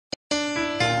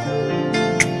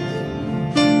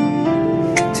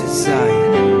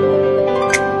Zion.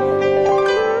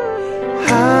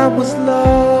 I was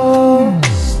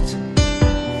lost,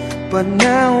 but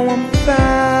now I'm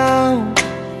found.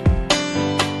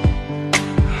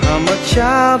 I'm a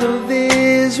child of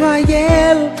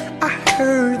Israel. I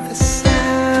heard the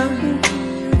sound.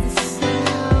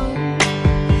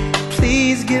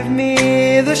 Please give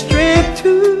me the strength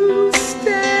to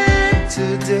stand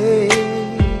today.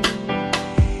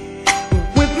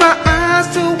 With my eyes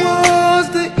towards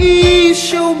the east,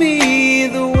 show me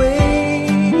the way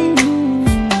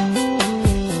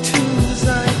to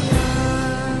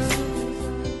Zion.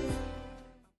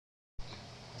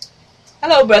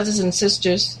 Hello, brothers and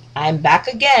sisters. I'm back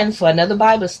again for another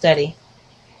Bible study,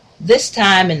 this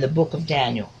time in the book of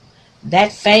Daniel,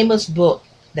 that famous book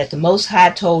that the Most High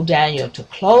told Daniel to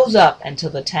close up until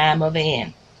the time of the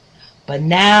end. But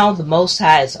now the Most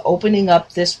High is opening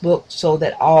up this book so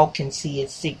that all can see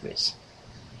its secrets.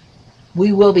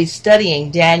 We will be studying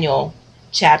Daniel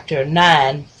chapter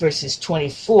 9, verses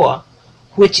 24,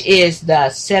 which is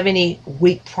the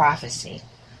 70-week prophecy,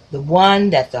 the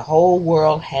one that the whole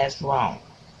world has wrong.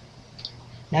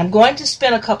 Now I'm going to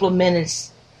spend a couple of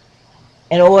minutes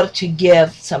in order to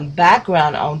give some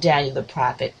background on Daniel the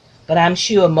prophet, but I'm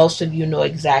sure most of you know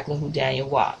exactly who Daniel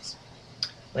was.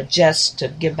 But just to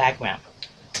give background.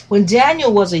 When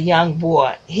Daniel was a young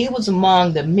boy, he was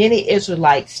among the many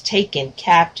Israelites taken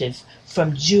captive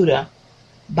from Judah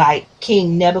by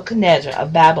King Nebuchadnezzar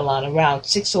of Babylon around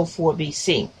 604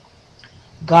 BC.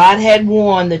 God had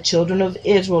warned the children of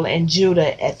Israel and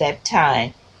Judah at that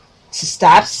time to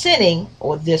stop sinning,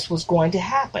 or this was going to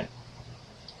happen.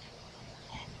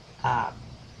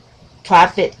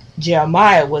 Prophet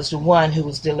Jeremiah was the one who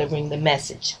was delivering the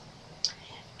message.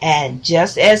 And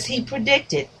just as he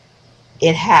predicted,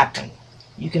 it happened.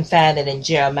 You can find it in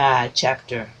Jeremiah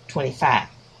chapter 25.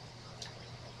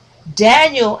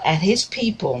 Daniel and his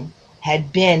people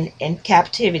had been in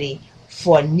captivity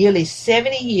for nearly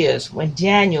 70 years when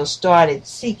Daniel started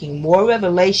seeking more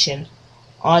revelation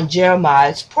on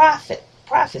Jeremiah's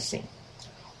prophecy.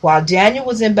 While Daniel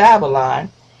was in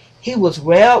Babylon, he was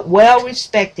well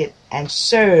respected and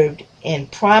served in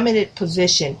prominent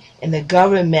position in the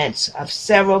governments of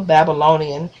several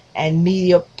Babylonian and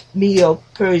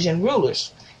Medo-Persian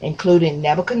rulers, including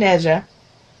Nebuchadnezzar,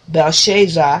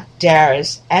 Belshazzar,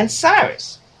 Darius, and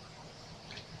Cyrus.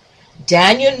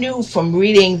 Daniel knew from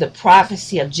reading the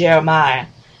prophecy of Jeremiah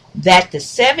that the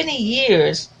 70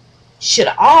 years should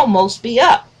almost be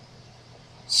up.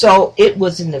 So it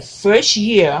was in the first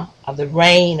year of the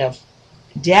reign of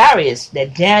Darius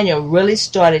that Daniel really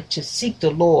started to seek the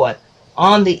Lord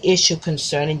on the issue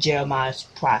concerning Jeremiah's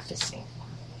prophecy.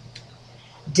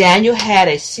 Daniel had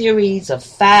a series of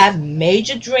 5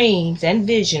 major dreams and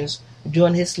visions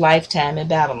during his lifetime in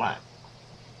Babylon.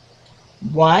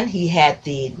 1, he had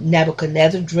the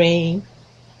Nebuchadnezzar dream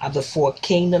of the 4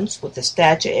 kingdoms with the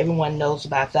statue. Everyone knows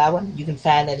about that one. You can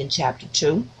find that in chapter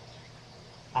 2.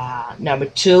 Number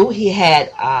 2, he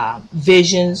had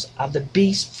visions of the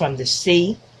beast from the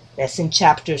sea. That's in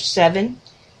chapter 7.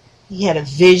 He had a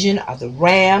vision of the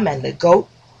ram and the goat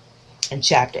in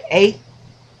chapter 8.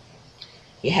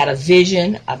 He had a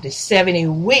vision of the 70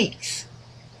 weeks,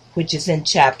 which is in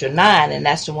chapter 9, and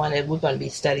that's the one that we're going to be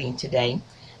studying today.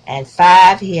 And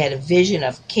 5, he had a vision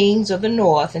of kings of the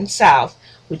north and south,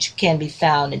 which can be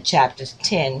found in chapters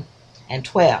 10 and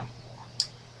 12.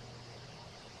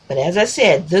 But as I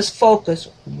said, this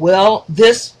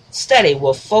study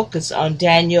will focus on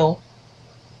Daniel's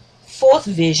 4th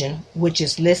vision, which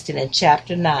is listed in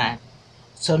chapter 9.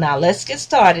 So now let's get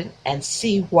started and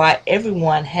see why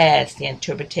everyone has the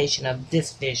interpretation of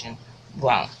this vision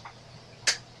wrong.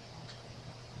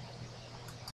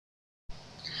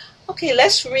 Okay,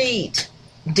 let's read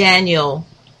Daniel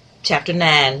chapter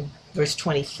 9, verse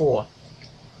 24,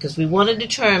 because we want to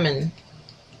determine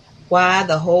why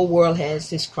the whole world has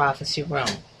this prophecy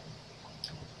wrong.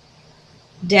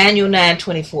 Daniel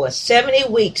 9:24. 70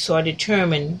 weeks are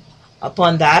determined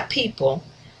upon thy people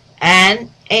and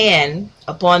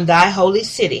upon thy holy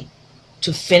city,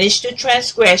 to finish the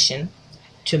transgression,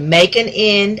 to make an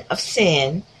end of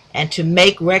sin, and to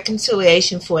make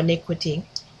reconciliation for iniquity,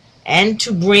 and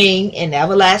to bring in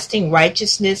everlasting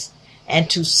righteousness, and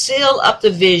to seal up the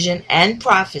vision and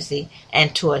prophecy,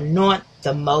 and to anoint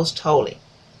the most holy.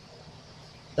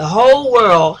 The whole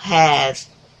world has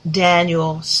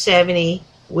Daniel's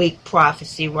 70-week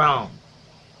prophecy wrong.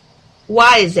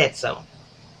 Why is that so?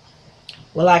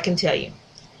 Well, I can tell you.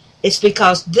 It's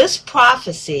because this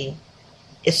prophecy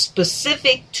is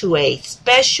specific to a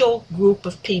special group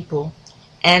of people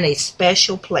and a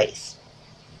special place.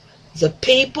 The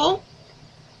people,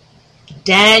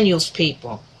 Daniel's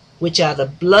people, which are the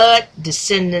blood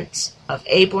descendants of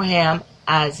Abraham,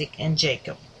 Isaac, and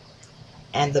Jacob.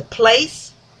 And the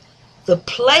place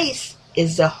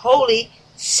is the holy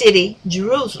city,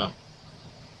 Jerusalem,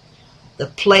 the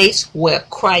place where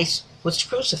Christ was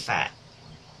crucified.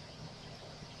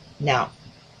 Now,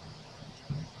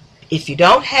 if you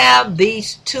don't have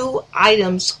these two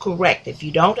items correct, if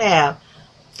you don't have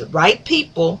the right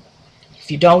people,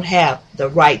 if you don't have the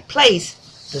right place,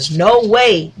 there's no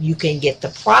way you can get the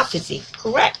prophecy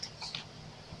correct.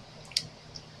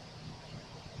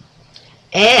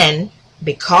 And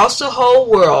because the whole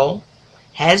world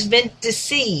has been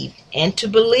deceived into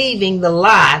believing the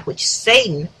lie which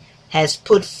Satan has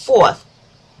put forth,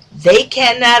 they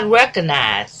cannot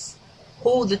recognize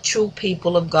who the true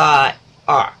people of God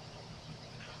are,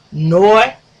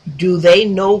 nor do they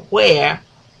know where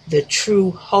the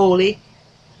true holy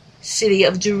city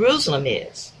of Jerusalem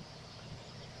is.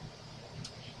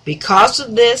 Because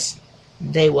of this,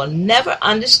 they will never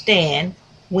understand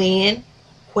when,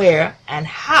 where, and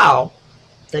how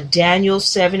the Daniel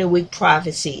 70-week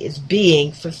prophecy is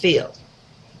being fulfilled.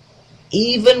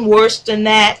 Even worse than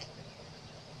that,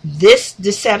 this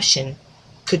deception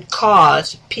could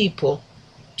cause people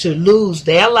to lose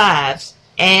their lives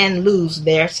and lose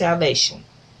their salvation.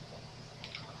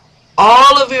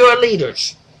 All of your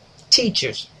leaders,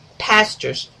 teachers,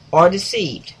 pastors are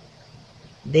deceived.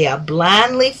 They are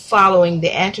blindly following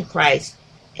the Antichrist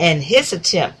and his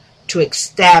attempt to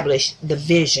establish the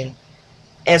vision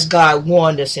as God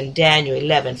warned us in Daniel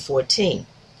 11:14.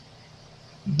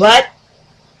 But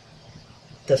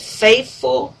the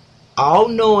faithful,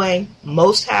 all-knowing,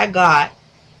 Most High God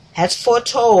has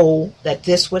foretold that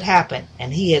this would happen,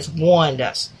 and he has warned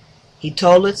us. He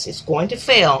told us it's going to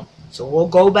fail, so we'll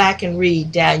go back and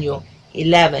read Daniel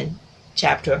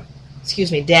chapter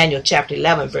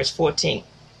 11, verse 14.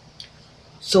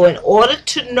 So in order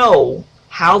to know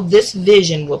how this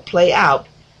vision will play out,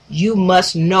 you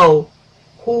must know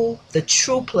who the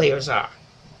true players are.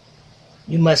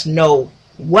 You must know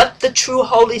what the true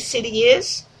holy city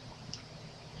is,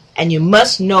 and you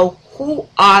must know who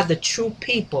are the true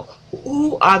people,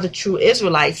 who are the true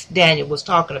Israelites Daniel was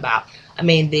talking about.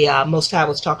 The Most High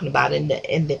was talking about in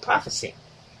the prophecy.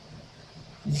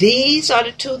 These are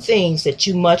the two things that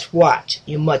you must watch.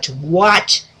 You must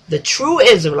watch the true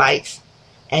Israelites,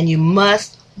 and you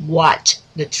must watch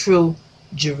the true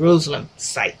Jerusalem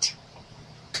site.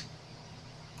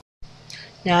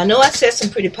 Now, I know I said some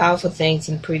pretty powerful things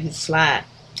in the previous slide,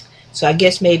 so I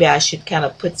guess maybe I should kind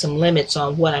of put some limits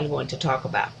on what I'm going to talk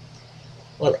about.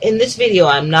 Well, in this video,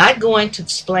 I'm not going to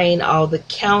explain all the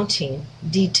counting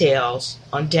details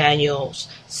on Daniel's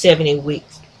 70-week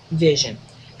vision,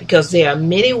 because there are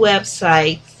many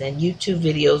websites and YouTube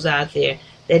videos out there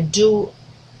that do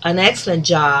an excellent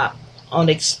job on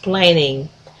explaining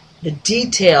the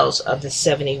details of the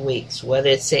 70 weeks, whether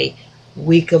it's a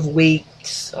week of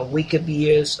weeks, a week of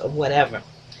years, or whatever.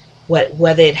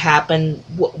 Whether it happened,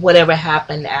 whatever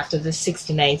happened after the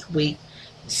 69th week,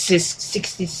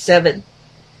 67th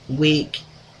week,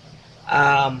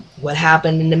 what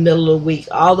happened in the middle of the week,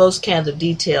 all those kinds of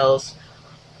details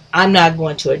I'm not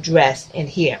going to address in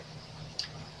here.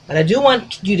 But I do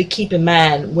want you to keep in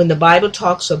mind, when the Bible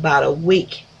talks about a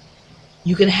week,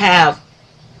 you can have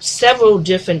several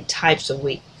different types of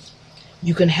weeks.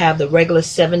 You can have the regular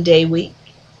 7-day week.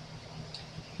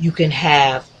 You can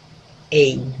have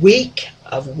a week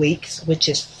of weeks, which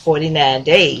is 49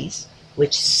 days,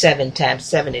 which 7 times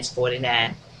 7 is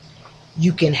 49.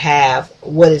 You can have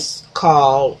what is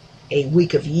called a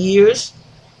week of years,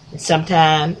 and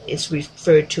sometimes it's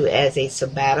referred to as a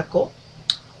sabbatical.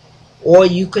 Or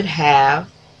you could have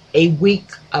a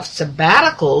week of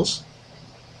sabbaticals,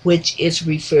 which is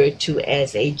referred to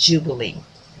as a jubilee.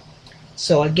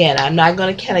 So again, I'm not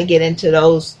going to kind of get into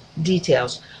those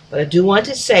details, but I do want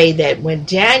to say that when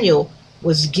Daniel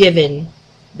was given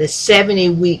the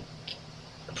 70-week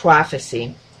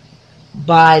prophecy,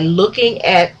 by looking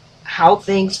at how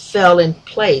things fell in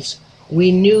place,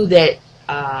 we knew that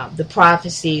the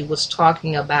prophecy was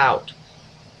talking about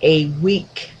a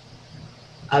week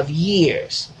of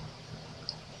years.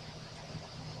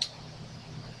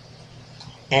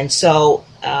 And so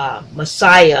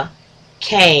Messiah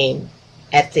came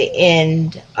at the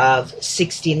end of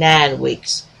 69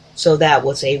 weeks. So that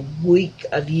was a week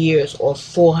of years, or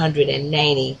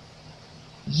 490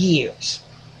 years.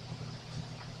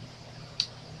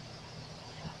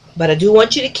 But I do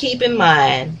want you to keep in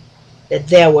mind that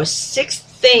there were 6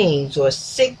 things or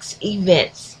 6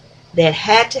 events that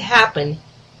had to happen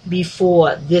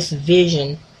before this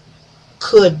vision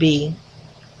could be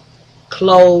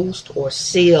closed or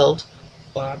sealed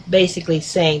or basically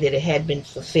saying that it had been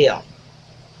fulfilled.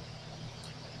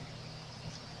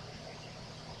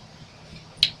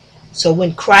 So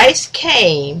when Christ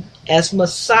came as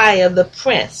Messiah the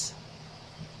Prince,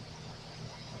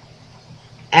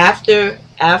 after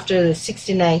the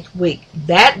 69th week,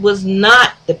 that was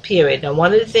not the period. Now,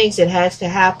 one of the things that has to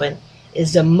happen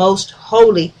is the most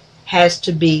holy has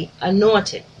to be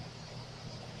anointed.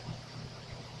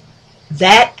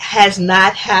 That has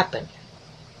not happened.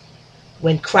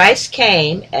 When Christ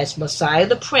came as Messiah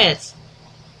the Prince,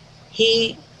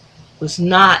 he was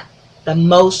not the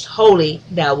most holy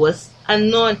that was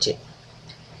anointed.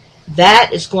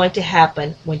 That is going to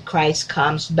happen when Christ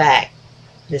comes back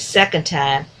the second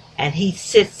time and he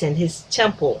sits in his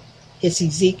temple, his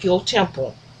Ezekiel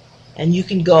temple. And you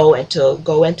can go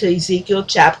into Ezekiel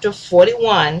chapter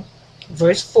 41,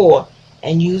 verse 4,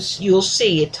 and you'll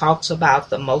see it talks about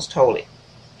the most holy.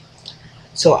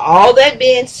 So all that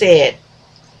being said,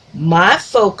 my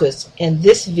focus in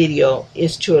this video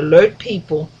is to alert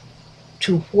people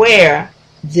to where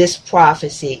this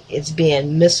prophecy is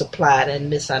being misapplied and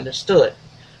misunderstood.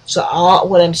 So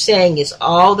what I'm saying is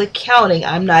all the counting,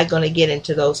 I'm not going to get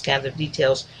into those kinds of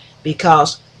details,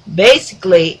 because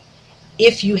basically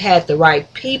if you had the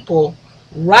right people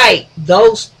right,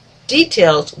 those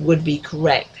details would be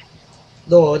correct.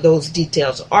 Though those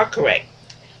details are correct.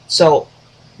 So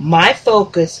my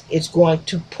focus is going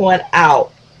to point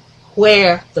out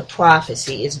where the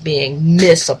prophecy is being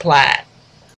misapplied.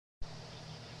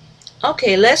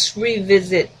 Okay, let's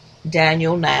revisit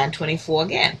Daniel 9:24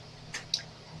 again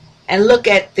and look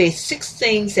at the 6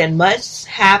 things that must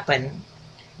happen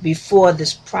before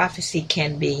this prophecy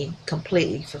can be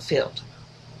completely fulfilled.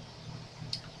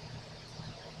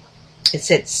 It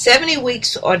said 70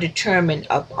 weeks are determined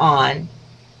upon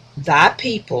thy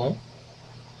people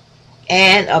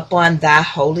and upon thy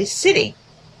holy city.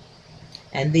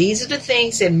 And these are the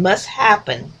things that must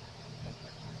happen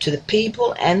to the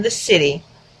people and the city.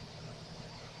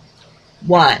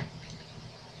 1.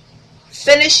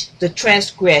 Finish the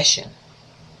transgression.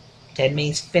 That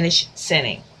means finish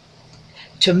sinning.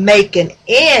 To make an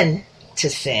end to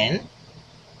sin.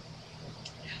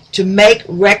 To make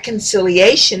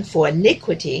reconciliation for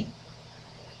iniquity.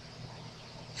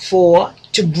 4.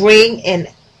 To bring in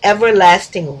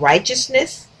everlasting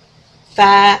righteousness.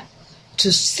 5.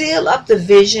 To seal up the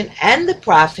vision and the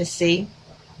prophecy.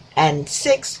 And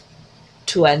 6.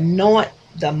 To anoint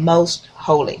the most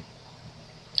holy.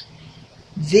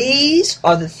 These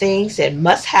are the things that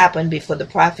must happen before the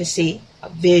prophecy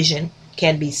of vision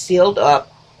can be sealed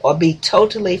up or be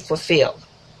totally fulfilled.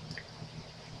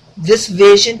 This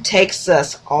vision takes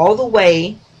us all the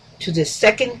way to the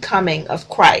second coming of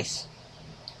Christ,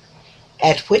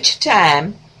 at which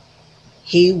time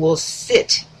he will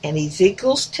sit in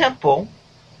Ezekiel's temple,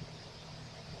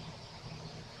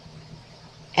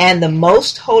 and the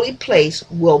most holy place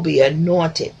will be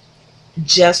anointed,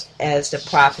 just as the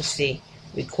prophecy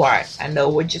required. I know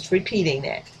we're just repeating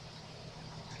that.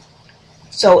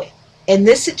 So in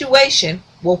this situation,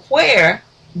 well, where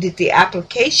did the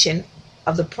application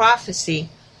of the prophecy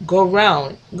go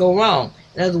wrong?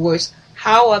 In other words,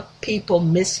 how are people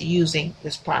misusing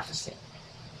this prophecy?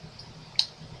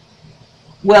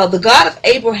 Well, the God of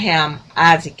Abraham,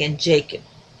 Isaac, and Jacob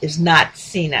is not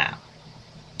senile.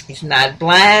 He's not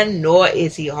blind, nor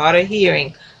is he hard of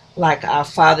hearing like our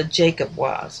father Jacob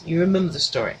was. You remember the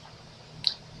story.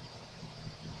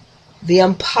 The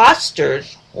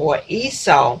impostors, or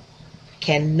Esau,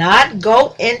 cannot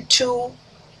go into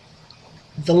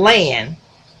the land,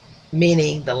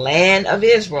 meaning the land of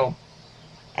Israel,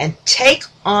 and take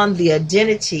on the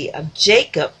identity of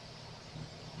Jacob,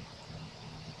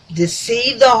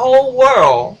 deceive the whole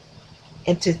world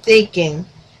into thinking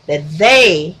that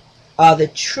they are the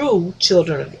true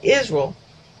children of Israel,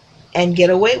 and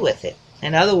get away with it.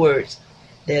 In other words,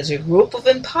 there's a group of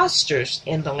imposters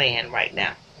in the land right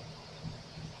now.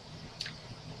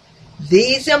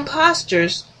 These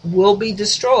imposters will be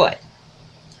destroyed.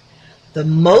 The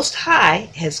Most High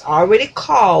has already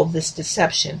called this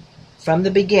deception from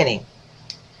the beginning,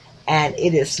 and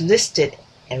it is listed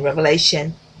in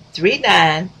Revelation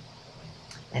 3:9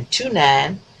 and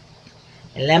 2:9,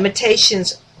 in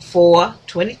Lamentations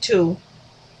 4:22,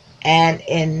 and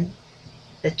in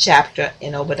the chapter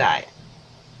in Obadiah.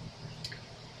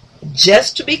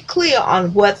 Just to be clear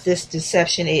on what this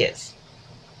deception is,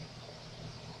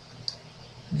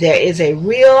 there is a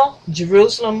real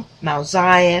Jerusalem, Mount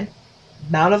Zion,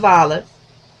 Mount of Olives,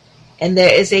 and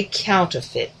there is a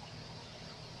counterfeit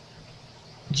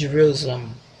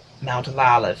Jerusalem, Mount of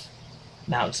Olives,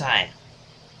 Mount Zion.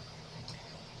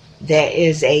 There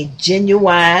is a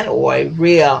genuine or a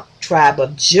real tribe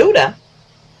of Judah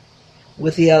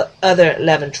with the other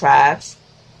 11 tribes,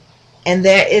 and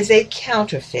there is a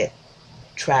counterfeit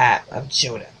tribe of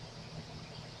Judah.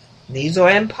 These are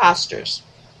impostors.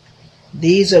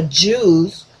 These are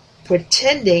Jews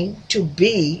pretending to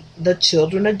be the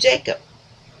children of Jacob.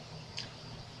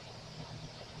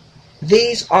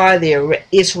 These are the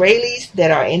Israelis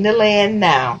that are in the land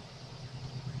now,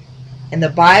 and the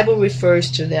Bible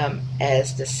refers to them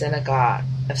as the synagogue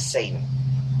of Satan.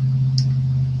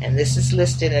 And this is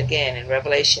listed again in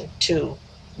Revelation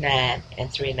 2:9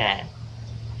 and 3:9.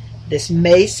 This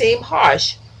may seem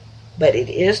harsh, but it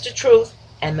is the truth,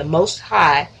 and the Most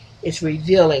High is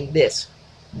revealing this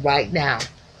right now.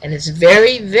 And it's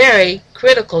very, very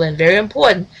critical and very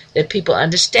important that people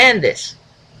understand this.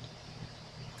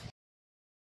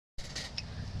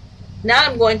 Now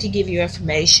I'm going to give you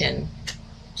information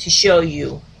to show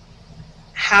you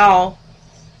how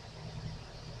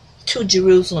two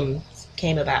Jerusalems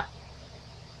came about.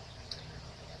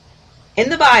 In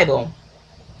the Bible,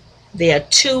 there are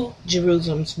two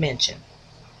Jerusalems mentioned.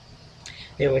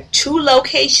 There were two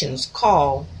locations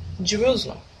called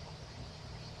Jerusalem.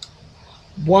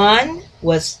 One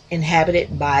was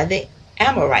inhabited by the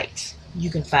Amorites. You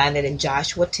can find it in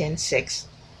Joshua 10:6.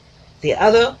 The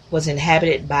other was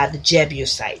inhabited by the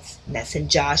Jebusites. And that's in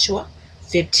Joshua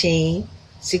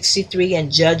 15:63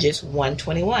 and Judges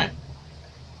 1:21.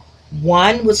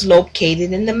 One was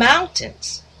located in the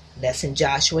mountains. That's in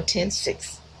Joshua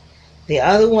 10:6. The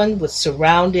other one was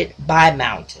surrounded by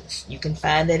mountains. You can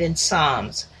find that in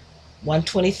Psalms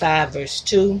 125 verse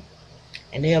 2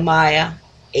 and Nehemiah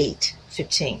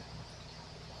 8:15.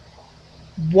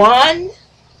 One,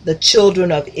 the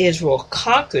children of Israel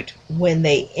conquered when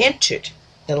they entered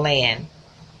the land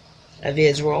of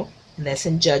Israel, and that's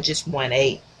in Judges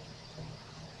 1:8.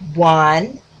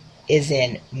 One is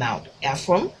in Mount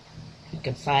Ephraim. You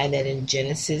can find that in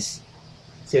Genesis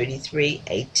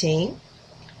 33:18,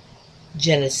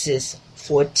 Genesis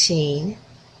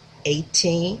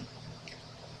 14:18,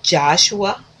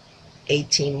 Joshua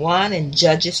 18:1, and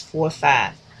Judges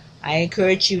 4:5. I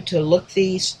encourage you to look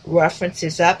these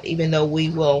references up, even though we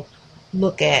will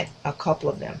look at a couple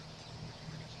of them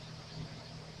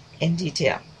in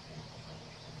detail.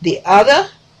 The other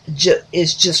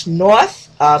is just north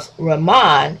of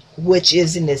Ramon, which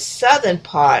is in the southern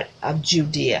part of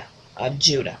Judah.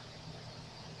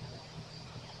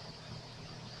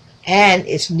 And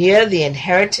it's near the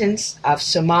inheritance of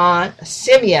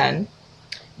Simeon.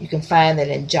 You can find that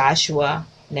in Joshua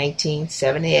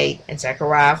 19:78 and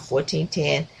Zechariah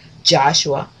 14:10,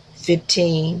 Joshua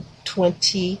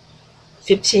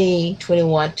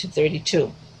 15:21 to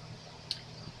 32.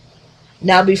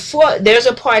 Now, before there's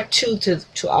a part 2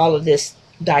 to all of this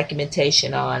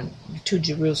documentation on to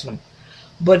Jerusalem,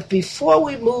 but before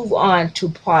we move on to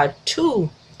part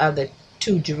 2 of the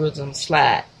to Jerusalem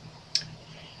slide,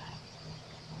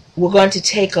 we're going to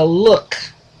take a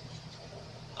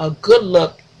good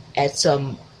look at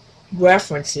some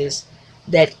references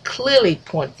that clearly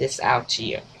point this out to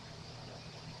you.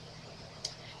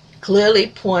 Clearly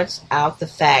points out the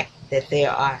fact that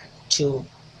there are two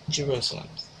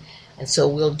Jerusalems. And so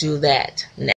we'll do that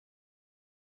next.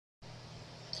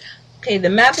 Okay, the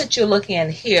map that you're looking at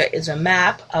here is a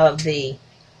map of the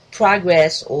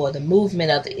progress or the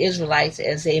movement of the Israelites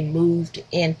as they moved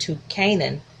into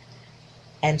Canaan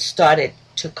and started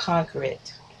to conquer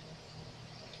it.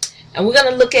 And we're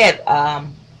going to look at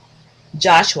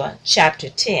Joshua chapter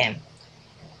 10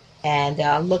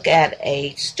 and look at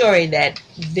a story that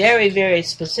very, very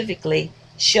specifically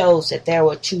shows that there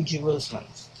were two Jerusalems.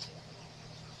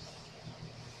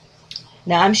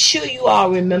 Now, I'm sure you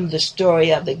all remember the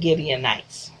story of the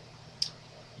Gibeonites.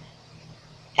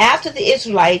 After the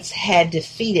Israelites had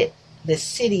defeated the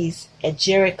cities at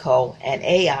Jericho and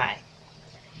Ai,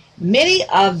 many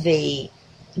of the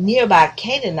nearby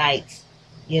Canaanites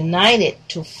united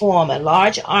to form a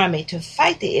large army to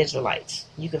fight the Israelites.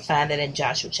 You can find that in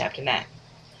Joshua chapter 9.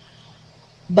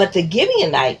 But the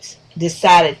Gibeonites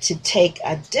decided to take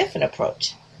a different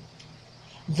approach.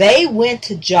 They went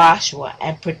to Joshua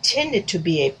and pretended to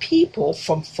be a people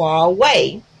from far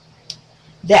away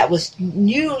that was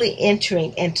newly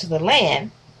entering into the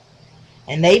land,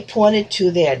 and they pointed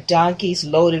to their donkeys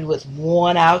loaded with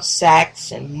worn-out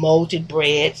sacks and molded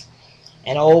breads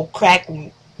and old cracked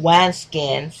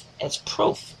wineskins as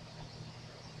proof.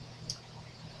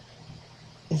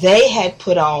 They had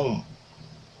put on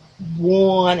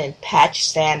worn and patched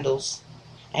sandals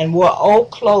and wore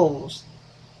old clothes,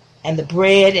 and the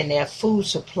bread in their food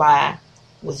supply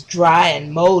was dry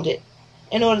and molded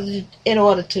in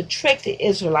order to trick the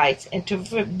Israelites into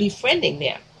befriending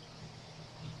them.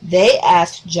 they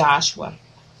asked Joshua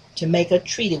to make a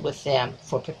treaty with them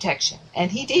for protection,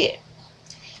 and he did.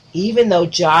 Even though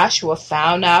Joshua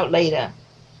found out later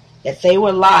that they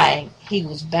were lying, he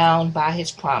was bound by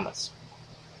his promise.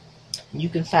 You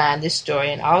can find this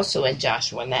story and also in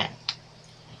Joshua 9.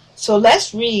 So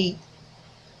let's read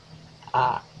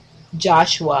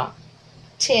Joshua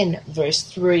 10, verse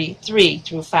 3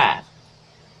 through 5.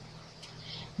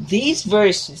 These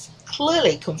verses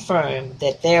clearly confirm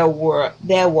that there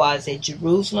was a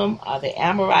Jerusalem of the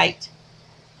Amorite,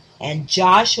 and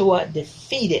Joshua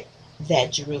defeated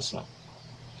that Jerusalem.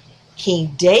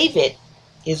 King David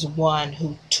is one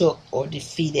who took or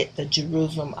defeated the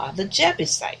Jerusalem of the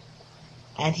Jebusite,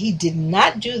 and he did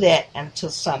not do that until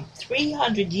some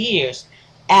 300 years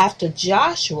after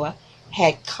Joshua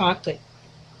had conquered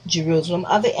Jerusalem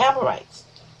of the Amorites.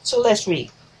 So let's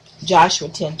read Joshua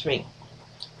 10:3.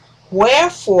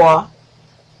 Wherefore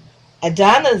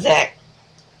Adonizedek,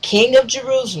 king of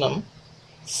Jerusalem,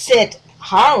 sent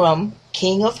Hiram,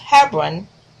 king of Hebron,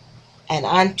 and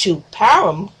unto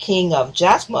Param, king of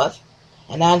Jarmuth,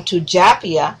 and unto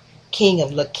Japhia, king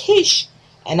of Lachish,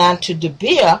 and unto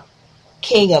Debir,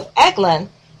 king of Eglon,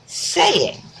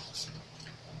 saying,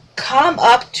 Come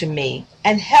up to me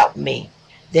and help me,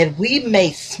 that we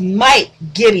may smite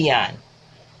Gibeon,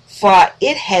 for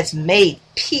it has made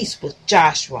peace with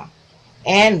Joshua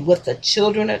and with the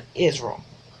children of Israel.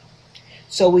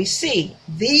 So we see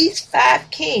these 5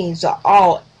 kings are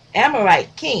all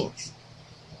Amorite kings,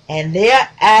 and they're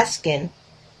asking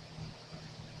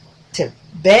to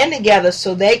band together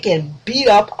so they can beat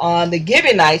up on the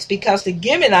Gibeonites, because the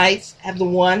Gibeonites have the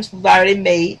ones who've already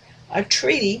made a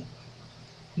treaty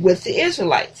with the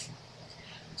Israelites.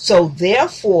 So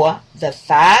therefore, the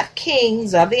 5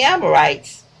 kings of the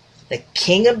Amorites, the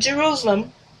king of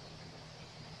Jerusalem,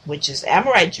 which is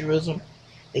Amorite Jerusalem,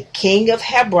 the king of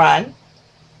Hebron,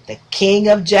 the king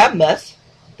of Jarmuth,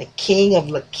 the king of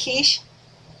Lachish,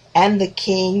 and the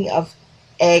king of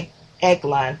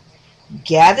Eglon,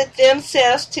 gathered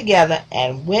themselves together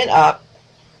and went up,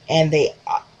 and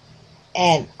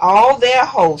all their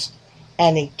host,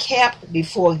 and encamped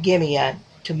before Gibeon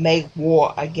to make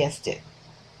war against it.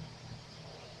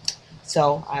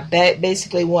 So I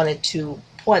basically wanted to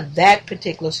point that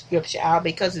particular scripture out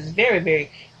because it's very, very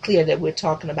clear that we're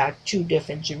talking about 2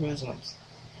 different Jerusalems.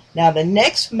 Now the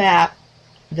next map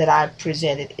that I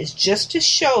presented is just to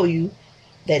show you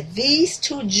that these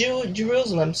 2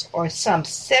 Jerusalems are some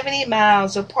 70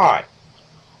 miles apart.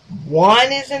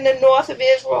 One is in the north of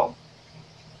Israel,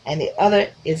 and the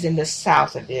other is in the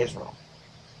south of Israel.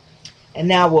 And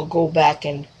now we'll go back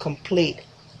and complete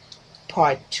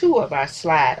part 2 of our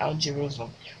slide on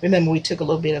Jerusalem. Remember, we took a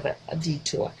little bit of a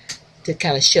detour to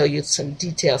kind of show you some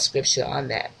detailed scripture on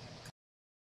that.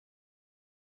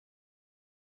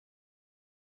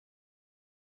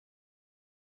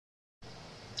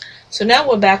 So now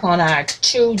we're back on our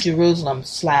 2 Jerusalem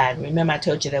slide. Remember I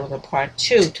told you there was a part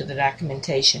 2 to the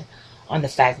documentation on the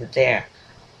fact that there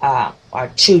are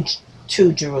two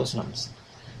Jerusalems.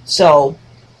 So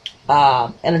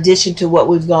in addition to what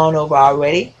we've gone over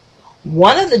already,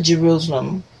 one of the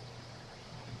Jerusalem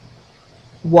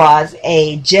was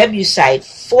a Jebusite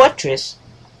fortress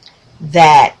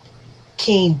that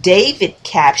King David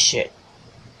captured,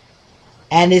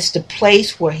 and it's the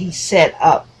place where he set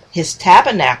up his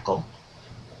tabernacle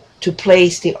to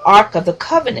place the Ark of the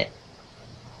Covenant,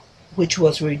 which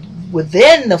was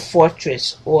within the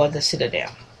fortress or the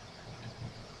citadel.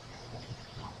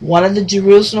 One of the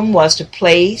Jerusalem was the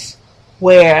place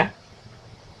where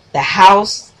the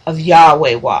house of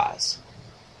Yahweh was,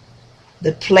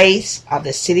 the place of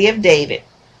the city of David,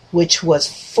 which was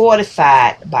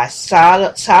fortified by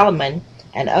Solomon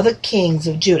and other kings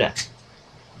of Judah.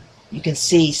 You can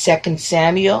see 2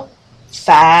 Samuel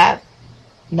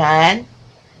 5:9,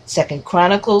 2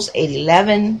 Chronicles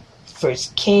 8:11, 1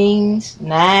 Kings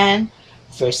 9,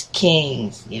 1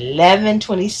 Kings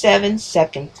 11:27,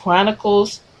 2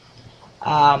 Chronicles.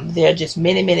 There are just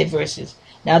many, many verses.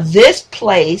 Now this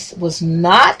place was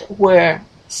not where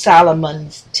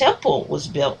Solomon's temple was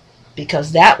built,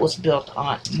 because that was built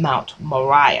on Mount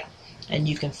Moriah. And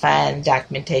you can find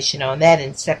documentation on that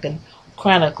in 2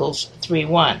 Chronicles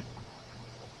 3:1.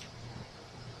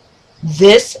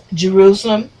 This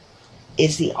Jerusalem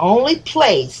is the only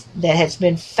place that has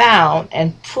been found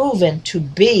and proven to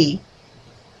be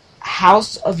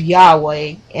house of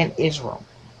Yahweh in Israel.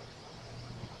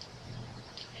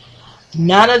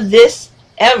 None of this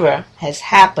ever has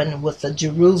happened with the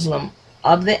Jerusalem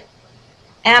of the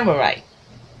Amorite,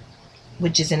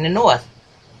 which is in the north.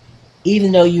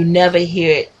 Even though you never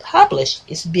hear it published,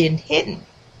 it's been hidden.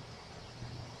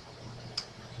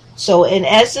 So in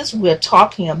essence, we're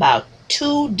talking about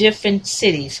two different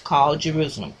cities called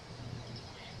Jerusalem.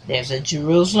 There's a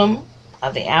Jerusalem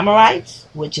of the Amorites,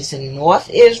 which is in North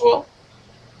Israel,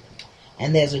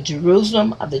 and there's a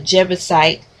Jerusalem of the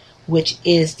Jebusite, which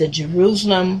is the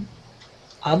Jerusalem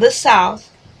of the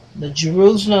south, the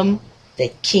Jerusalem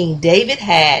that King David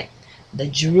had, the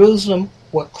Jerusalem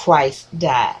where Christ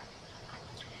died.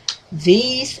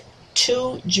 These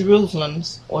two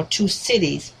Jerusalems, or two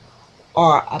cities,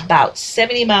 are about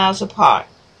 70 miles apart.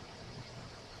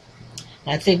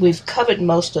 And I think we've covered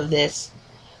most of this,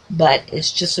 but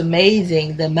it's just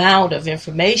amazing the amount of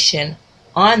information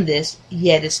on this,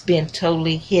 yet it's been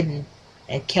totally hidden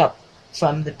and kept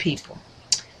from the people.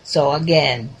 So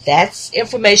again, that's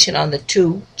information on the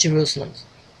two Jerusalems.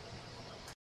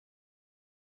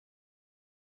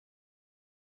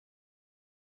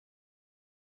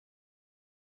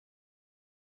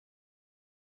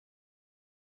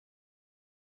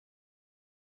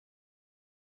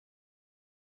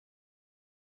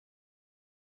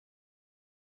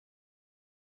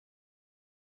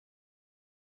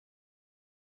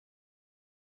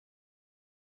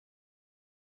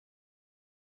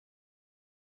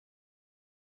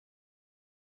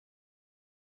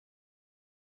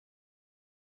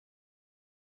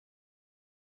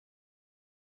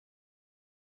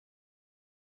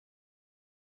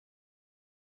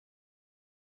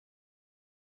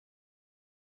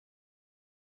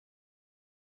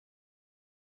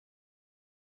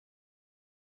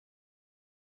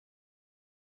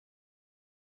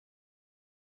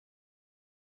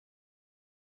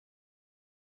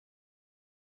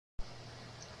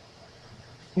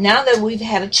 Now that we've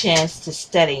had a chance to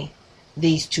study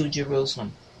these two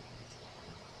Jerusalem,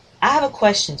 I have a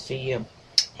question for you,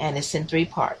 and it's in 3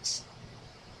 parts.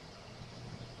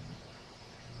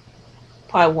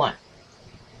 Part 1.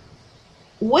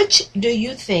 Which do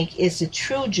you think is the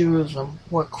true Jerusalem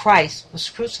where Christ was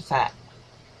crucified?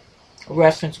 A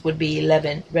reference would be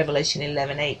Revelation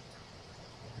 11:8.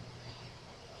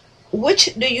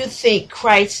 Which do you think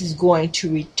Christ is going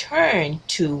to return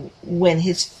to when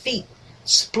his feet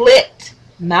split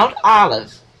Mount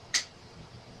Olive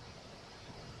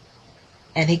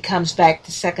and he comes back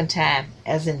the second time,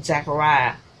 as in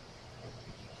Zechariah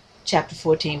chapter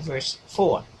 14 verse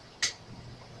 4?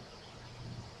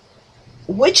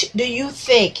 Which do you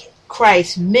think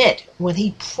Christ meant when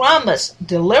he promised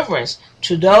deliverance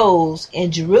to those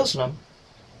in Jerusalem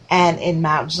and in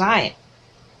Mount Zion?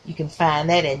 You can find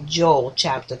that in Joel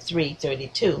chapter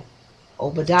 3:32,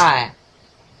 Obadiah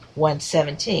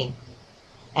 1:17.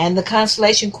 And the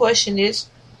consolation question is,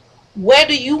 where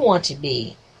do you want to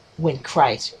be when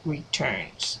Christ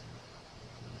returns?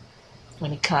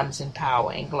 When he comes in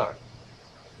power and glory.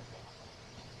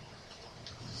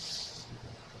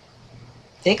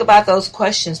 Think about those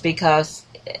questions, because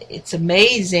it's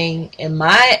amazing in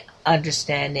my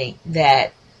understanding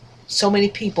that so many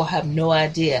people have no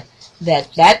idea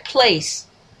that that place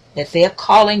that they're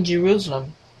calling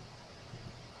Jerusalem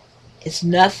is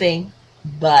nothing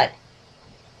but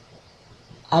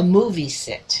a movie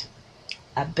set.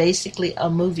 Basically a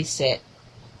movie set.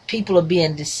 People are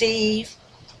being deceived.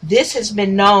 This has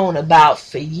been known about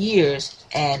for years,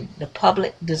 and the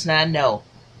public does not know.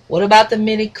 What about the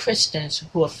many Christians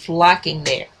who are flocking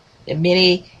there? The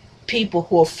many people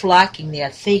who are flocking there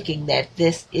thinking that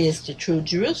this is the true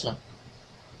Jerusalem.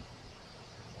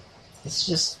 It's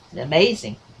just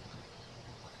amazing.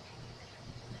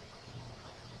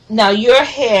 Now your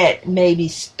head may be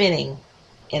spinning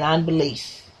in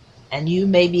unbelief, and you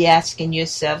may be asking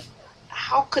yourself,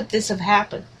 how could this have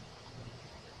happened?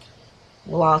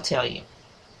 Well, I'll tell you.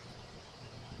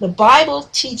 The Bible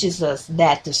teaches us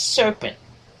that the serpent,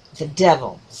 the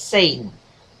devil, Satan,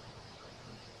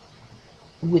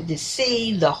 would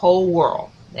deceive the whole world.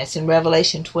 That's in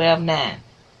Revelation 12:9.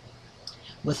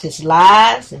 With his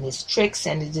lies and his tricks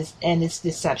and his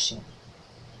deception.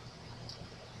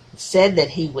 It said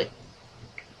that he would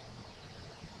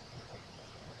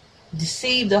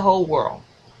deceive the whole world.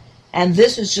 And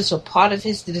this is just a part of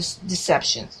his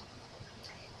deceptions.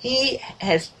 He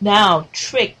has now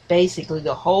tricked basically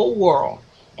the whole world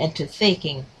into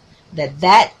thinking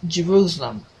that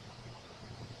Jerusalem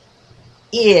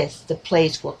is the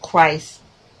place where Christ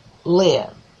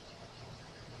lived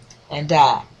and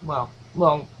died.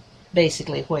 Well,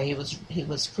 basically where he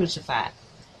was crucified.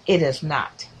 It is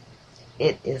not.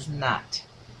 It is not.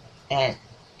 And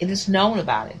it is known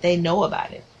about it. They know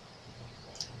about it.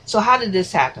 So how did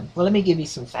this happen? Well, let me give you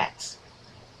some facts.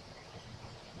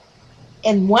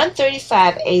 In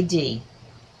 135 AD,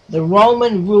 the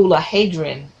Roman ruler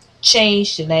Hadrian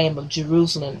changed the name of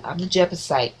Jerusalem of the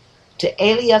Jebusite to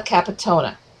Aelia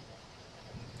Capitona,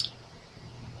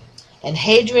 And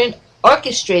Hadrian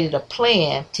orchestrated a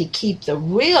plan to keep the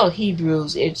real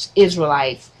Hebrews,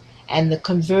 Israelites, and the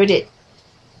converted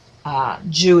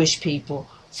Jewish people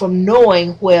from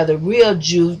knowing where the real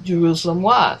Jerusalem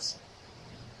was.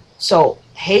 So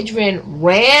Hadrian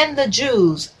ran the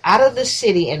Jews out of the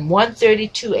city in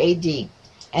 132 AD,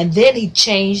 and then he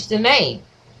changed the name.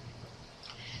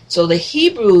 So the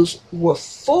Hebrews were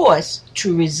forced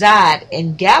to reside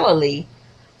in Galilee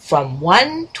from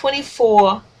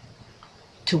 124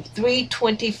 to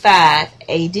 325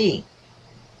 AD,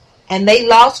 and they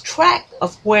lost track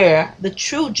of where the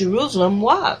true Jerusalem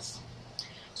was.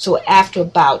 So after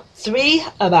about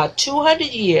 200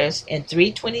 years, in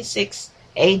 326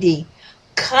 AD,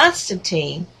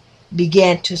 Constantine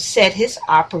began to set his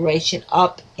operation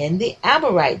up in the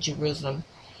Amorite Jerusalem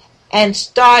and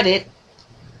started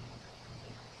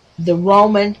the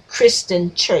Roman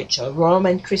Christian Church, or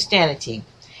Roman Christianity,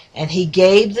 and he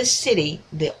gave the city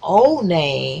the old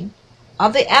name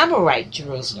of the Amorite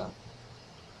Jerusalem.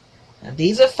 Now,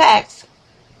 these are facts.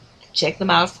 Check them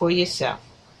out for yourself.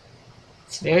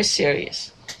 It's very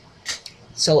serious.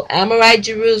 So Amorite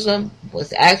Jerusalem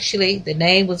was actually, the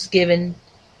name was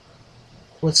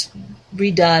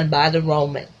redone by the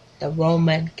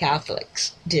Roman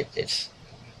Catholics did this.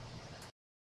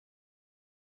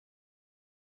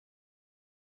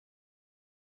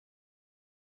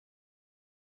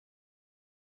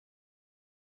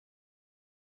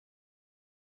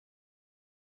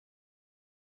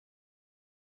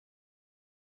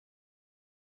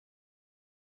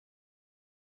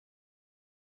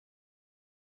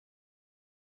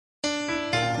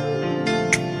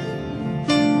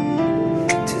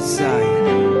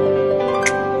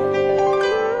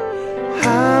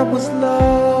 I was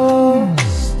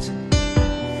lost,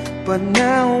 but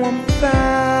now I'm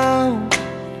found.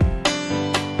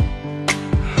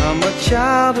 I'm a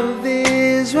child of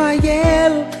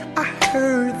Israel. I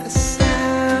heard the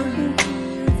sound.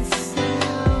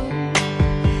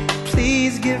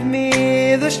 Please give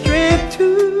me the strength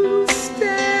to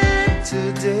stand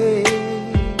today.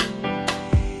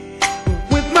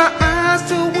 With my eyes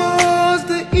towards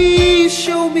the east,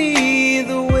 show me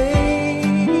the way.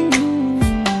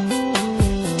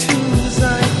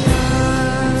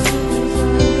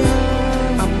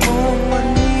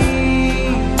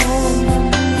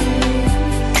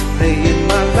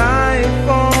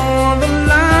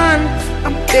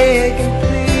 Begging,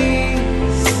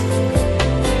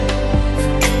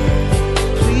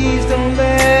 please don't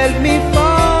let me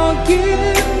fall.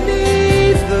 Give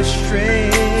me the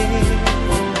strength.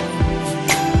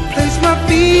 Place my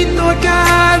feet, Lord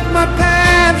God, my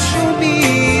path. Show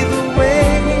me the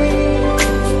way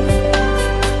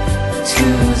to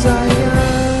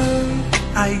Zion.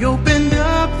 I opened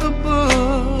up the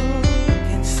book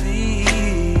and see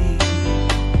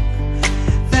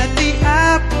that the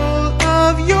apple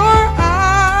of your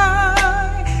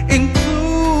eye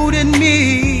included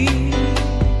me,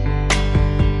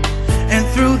 and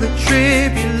through the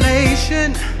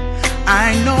tribulation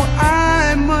I know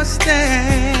I must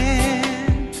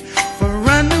stand, for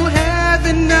a new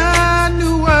heaven, a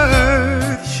new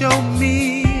earth, show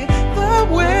me the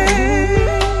way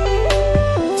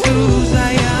to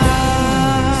Zion.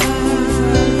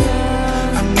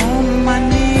 I'm on my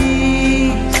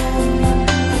knees,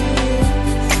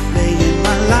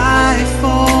 life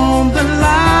on the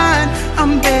line,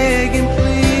 I'm begging,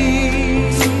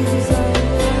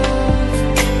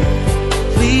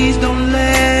 please don't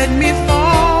let me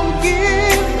fall.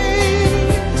 Give me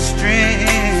the strength.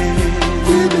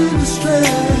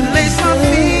 Place my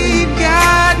feet,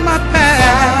 guide my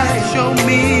path, show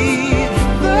me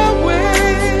the way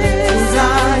to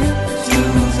Zion.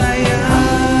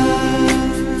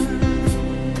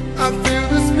 I feel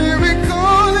the